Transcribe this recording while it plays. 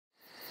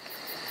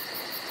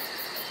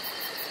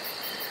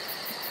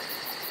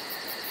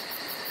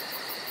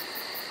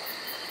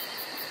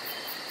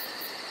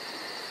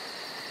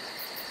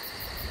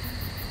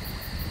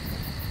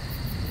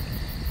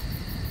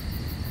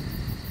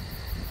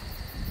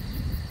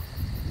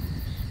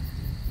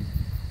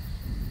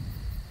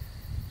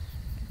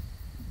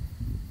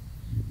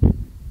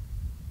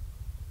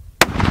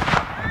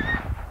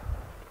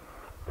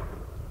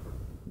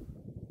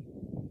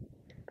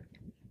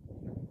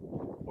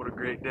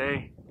great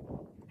day.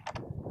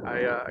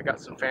 I got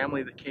some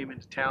family that came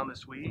into town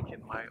this week,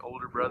 and my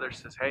older brother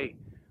says, hey,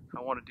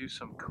 I want to do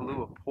some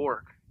Kahlua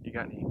pork. You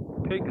got any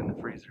pig in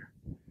the freezer?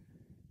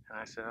 And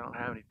I said, I don't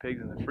have any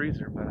pigs in the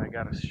freezer, but I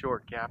got a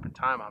short gap in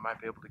time. I might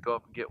be able to go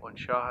up and get one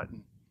shot.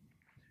 And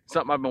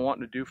something I've been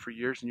wanting to do for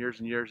years and years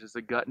and years is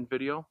a gutting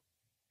video.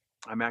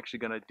 I'm actually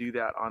going to do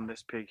that on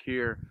this pig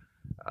here.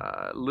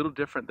 A little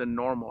different than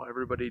normal.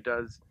 Everybody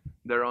does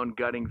their own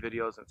gutting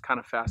videos, and it's kind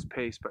of fast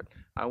paced, but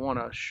I want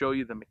to show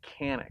you the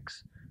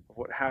mechanics of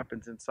what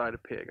happens inside a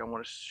pig. I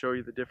want to show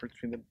you the difference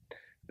between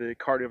the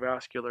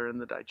cardiovascular and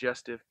the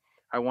digestive.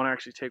 I want to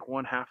actually take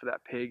one half of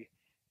that pig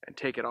and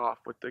take it off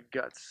with the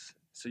guts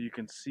so you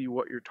can see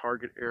what your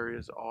target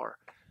areas are.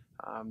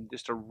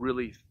 Just a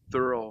really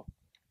thorough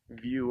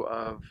view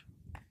of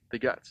the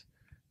guts.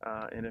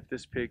 And if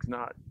this pig's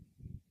not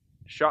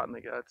shot in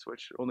the guts,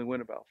 which only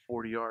went about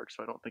 40 yards,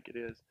 so I don't think it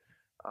is,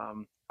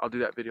 I'll do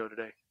that video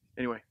today.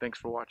 Anyway, thanks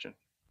for watching.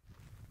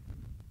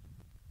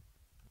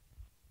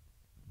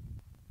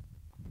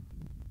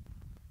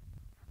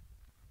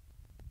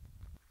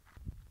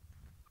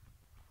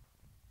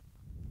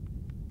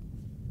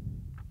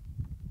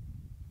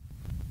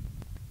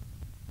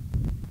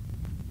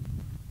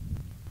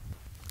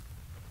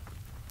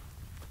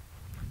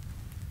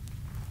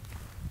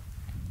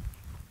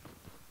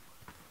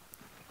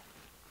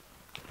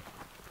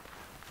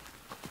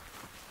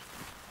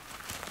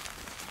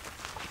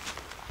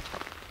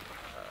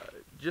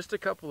 Just a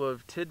couple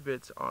of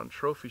tidbits on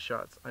trophy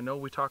shots. I know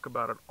we talk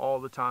about it all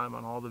the time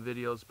on all the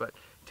videos, but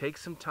take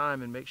some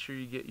time and make sure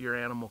you get your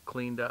animal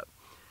cleaned up.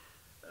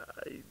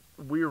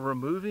 We're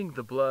removing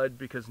the blood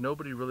because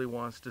nobody really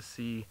wants to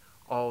see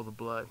all the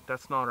blood.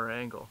 That's not our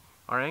angle.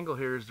 Our angle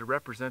here is to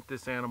represent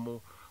this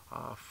animal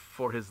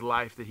for his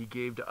life that he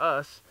gave to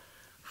us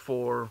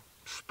for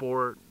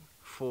sport,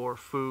 for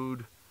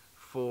food,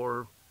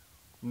 for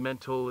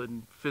mental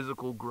and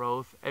physical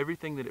growth,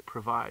 everything that it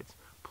provides.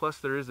 Plus,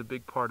 there is a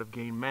big part of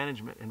game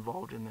management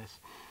involved in this.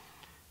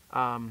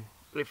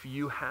 If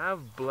you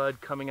have blood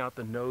coming out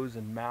the nose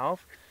and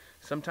mouth,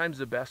 sometimes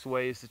the best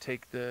way is to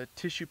take the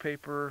tissue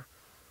paper,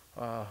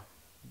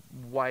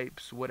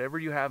 wipes, whatever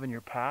you have in your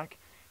pack,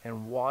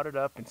 and wad it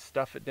up and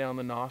stuff it down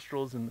the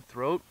nostrils and the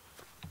throat.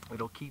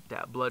 It'll keep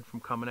that blood from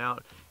coming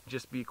out.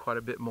 Just be quite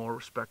a bit more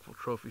respectful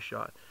trophy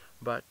shot.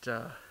 But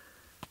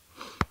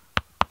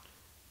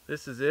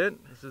this is it.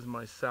 This is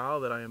my sow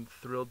that I am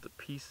thrilled to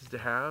pieces to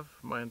have.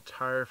 My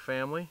entire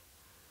family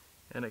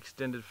and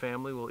extended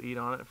family will eat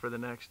on it for the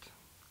next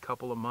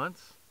couple of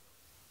months.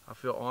 I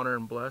feel honored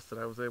and blessed that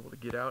I was able to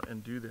get out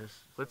and do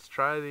this. Let's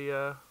try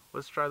the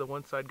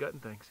one side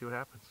gutting thing. See what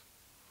happens.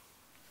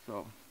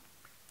 So.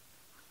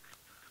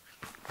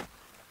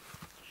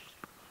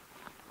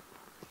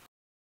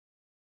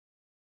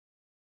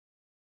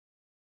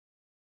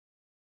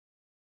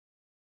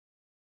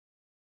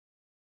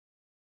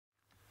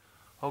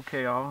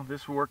 Okay, y'all,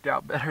 this worked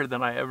out better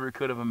than I ever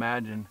could have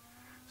imagined.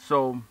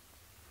 So,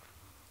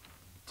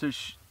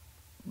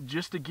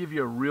 just to give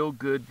you a real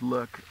good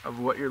look of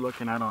what you're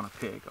looking at on a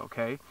pig,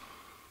 okay?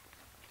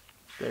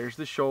 There's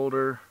the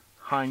shoulder,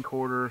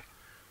 hindquarter,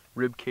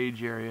 rib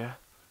cage area.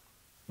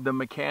 The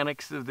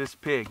mechanics of this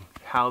pig,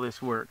 how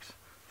this works.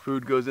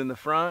 Food goes in the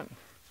front,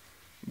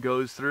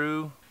 goes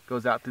through,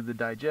 goes out through the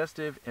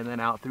digestive, and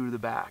then out through the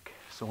back.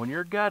 So when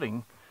you're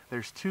gutting,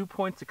 there's 2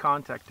 points of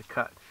contact to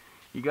cut.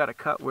 You got to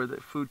cut where the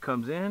food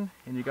comes in,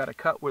 and you got to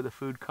cut where the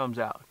food comes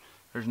out.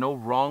 There's no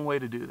wrong way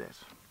to do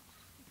this,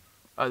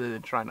 other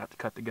than try not to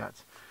cut the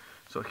guts.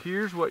 So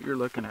here's what you're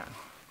looking at.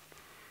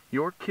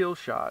 Your kill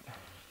shot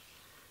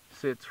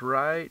sits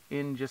right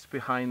in just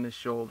behind the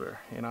shoulder,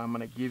 and I'm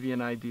going to give you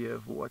an idea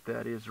of what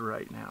that is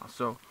right now.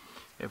 So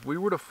if we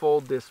were to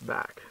fold this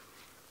back,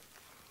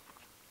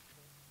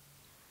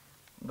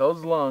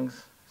 those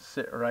lungs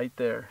sit right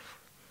there.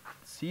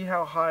 See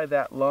how high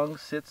that lung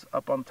sits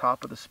up on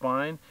top of the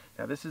spine?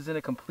 Now this is in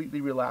a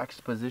completely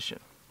relaxed position,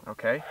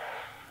 okay?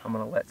 I'm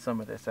gonna let some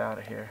of this out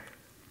of here.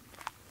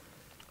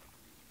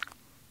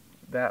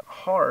 That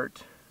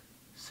heart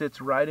sits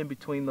right in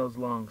between those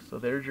lungs. So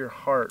there's your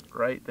heart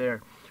right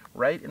there,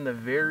 right in the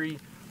very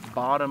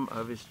bottom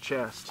of his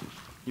chest.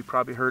 You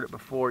probably heard it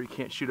before, you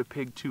can't shoot a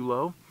pig too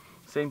low.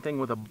 Same thing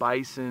with a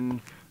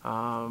bison,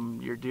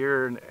 your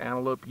deer and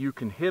antelope, you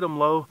can hit them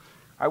low.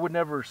 I would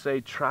never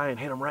say try and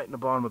hit them right in the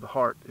bottom of the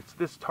heart. It's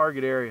this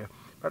target area,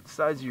 about the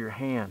size of your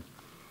hand.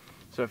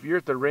 So if you're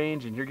at the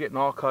range and you're getting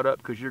all caught up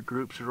because your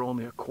groups are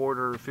only a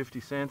quarter or 50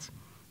 cents,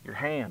 your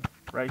hand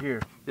right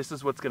here, this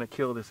is what's going to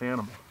kill this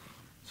animal.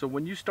 So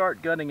when you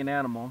start gutting an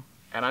animal,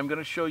 and I'm going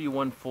to show you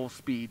one full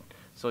speed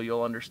so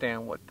you'll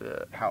understand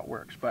how it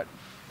works, but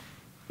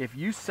if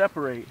you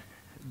separate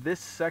this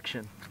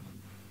section,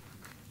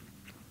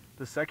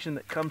 the section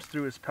that comes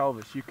through his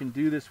pelvis, you can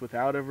do this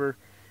without ever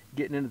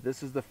getting into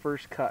this. Is the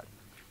first cut.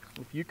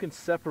 If you can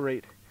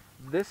separate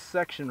this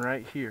section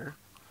right here,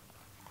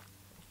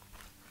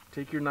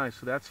 take your knife,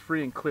 so that's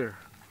free and clear.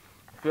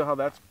 Feel how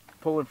that's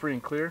pulling free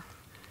and clear?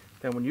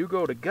 Then when you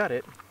go to gut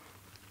it,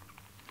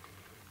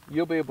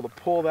 you'll be able to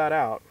pull that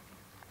out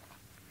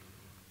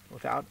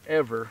without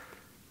ever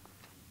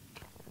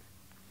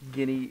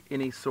getting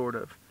any sort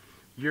of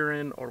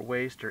urine or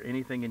waste or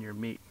anything in your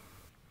meat.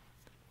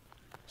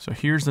 So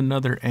here's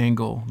another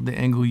angle, the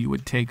angle you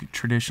would take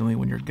traditionally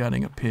when you're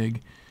gutting a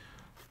pig.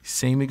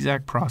 Same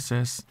exact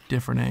process,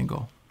 different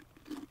angle.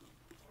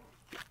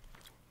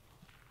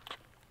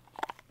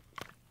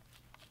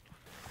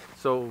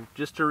 So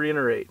just to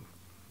reiterate,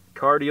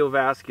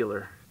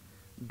 cardiovascular,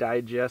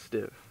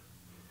 digestive.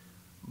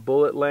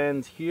 Bullet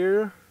lands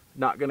here,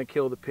 not going to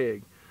kill the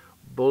pig.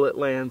 Bullet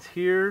lands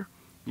here,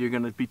 you're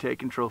going to be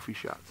taking trophy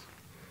shots.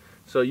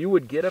 So you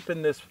would get up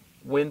in this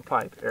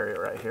windpipe area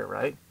right here,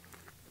 right?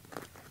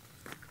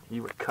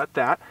 You would cut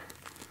that.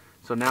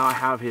 So now I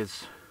have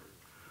his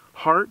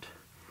heart,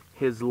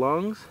 his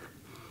lungs,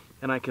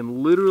 and I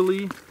can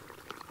literally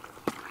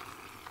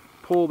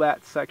pull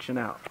that section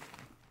out.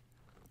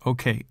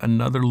 Okay,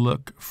 another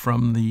look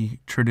from the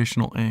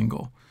traditional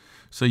angle.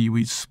 So you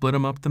would split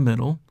them up the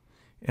middle,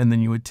 and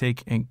then you would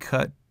take and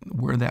cut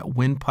where that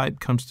windpipe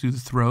comes through the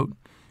throat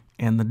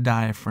and the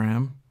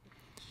diaphragm,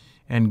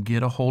 and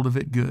get a hold of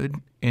it good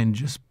and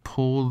just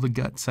pull the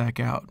gut sac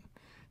out.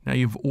 Now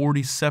you've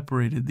already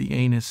separated the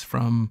anus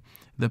from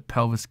the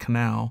pelvis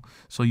canal,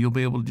 so you'll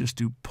be able to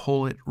just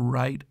pull it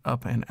right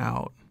up and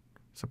out.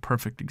 It's a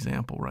perfect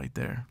example right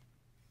there.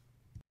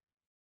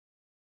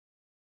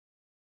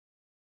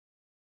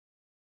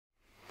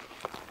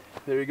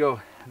 There you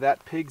go.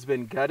 That pig's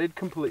been gutted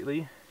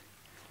completely.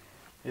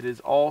 It is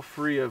all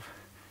free of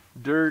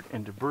dirt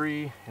and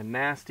debris and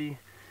nasty.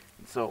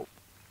 So,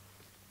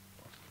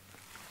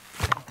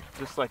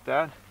 just like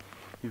that,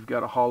 you've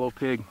got a hollow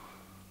pig.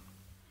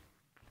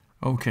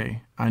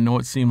 Okay, I know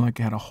it seemed like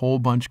it had a whole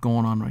bunch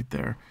going on right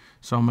there.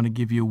 So I'm going to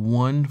give you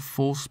one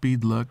full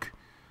speed look.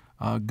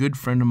 A good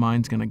friend of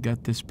mine's going to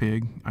gut this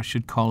pig. I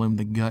should call him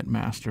the gut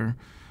master.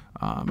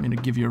 I'm going to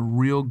give you a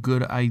real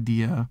good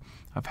idea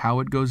of how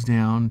it goes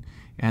down,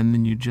 and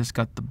then you just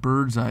got the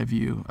bird's eye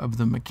view of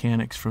the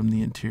mechanics from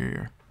the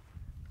interior.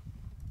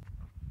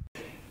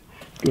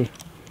 Good.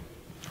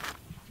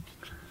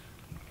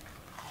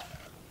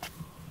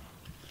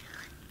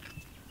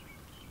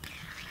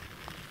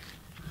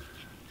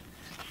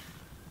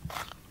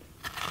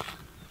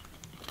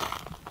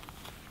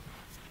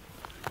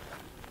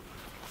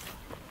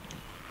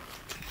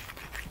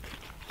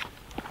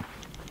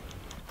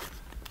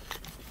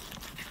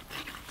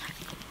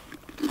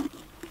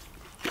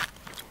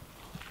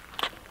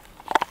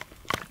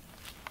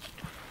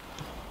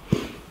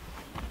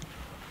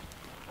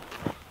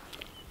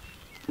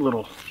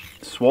 Little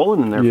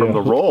swollen in there from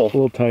the roll. A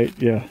little tight,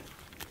 yeah.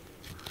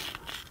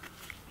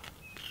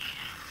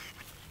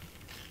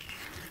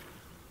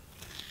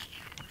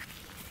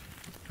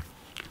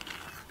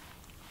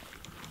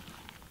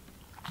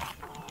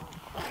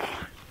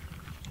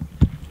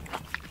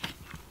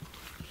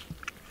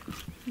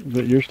 Is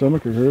that your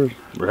stomach or hers?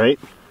 Right.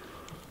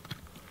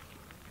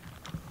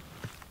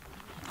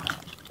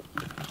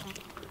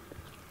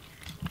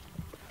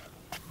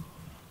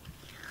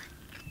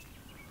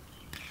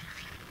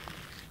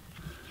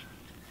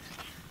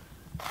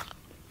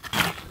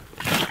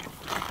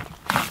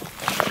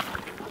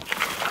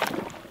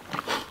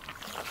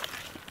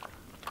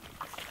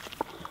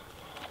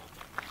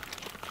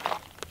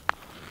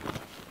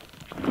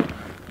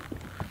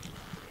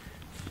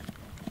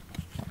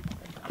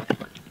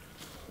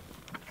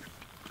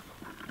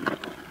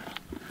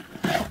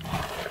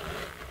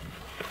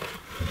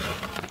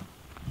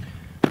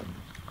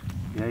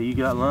 Yeah, you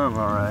got lung,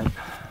 all right.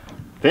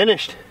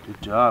 Finished.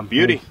 Good job.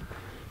 Beauty.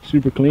 Nice.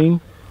 Super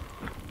clean.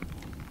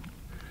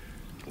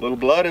 A little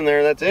blood in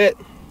there, that's it.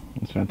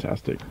 That's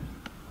fantastic.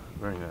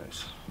 Very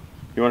nice.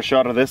 You want a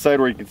shot of this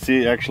side where you can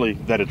see actually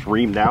that it's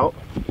reamed out?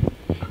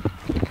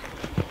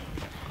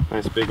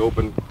 Nice big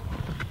open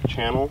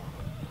channel.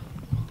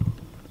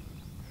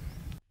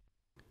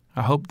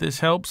 I hope this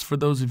helps for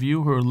those of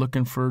you who are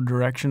looking for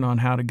direction on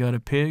how to gut a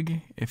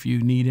pig. If you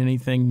need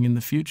anything in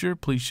the future,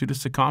 please shoot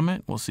us a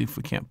comment. We'll see if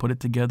we can't put it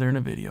together in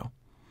a video.